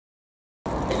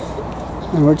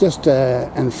And we're just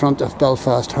in front of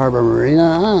Belfast Harbour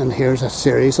Marina, and here's a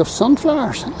series of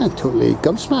sunflowers. I'm totally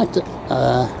gobsmacked.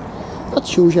 That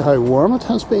shows you how warm it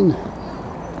has been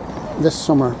this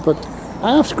summer. But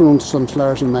I have grown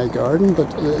sunflowers in my garden,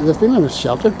 but they've been in a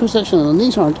sheltered position, and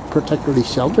these aren't particularly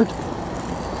sheltered.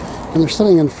 And they're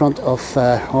sitting in front of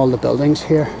all the buildings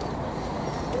here.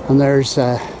 And there's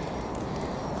the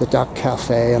Dock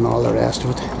Cafe and all the rest of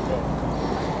it.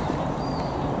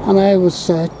 And I was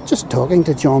just talking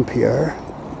to Jean-Pierre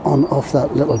on off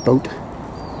that little boat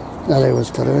that I was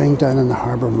videoing down in the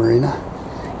Harbour Marina,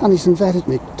 and he's invited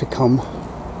me to come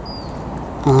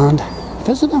and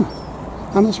visit him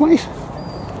and his wife.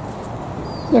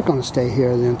 They're going to stay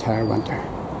here the entire winter.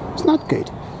 It's not good,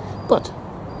 but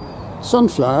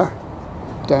sunflower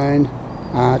down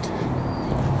at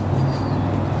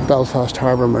Belfast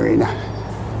Harbour Marina.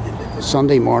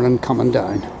 Sunday morning coming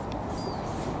down.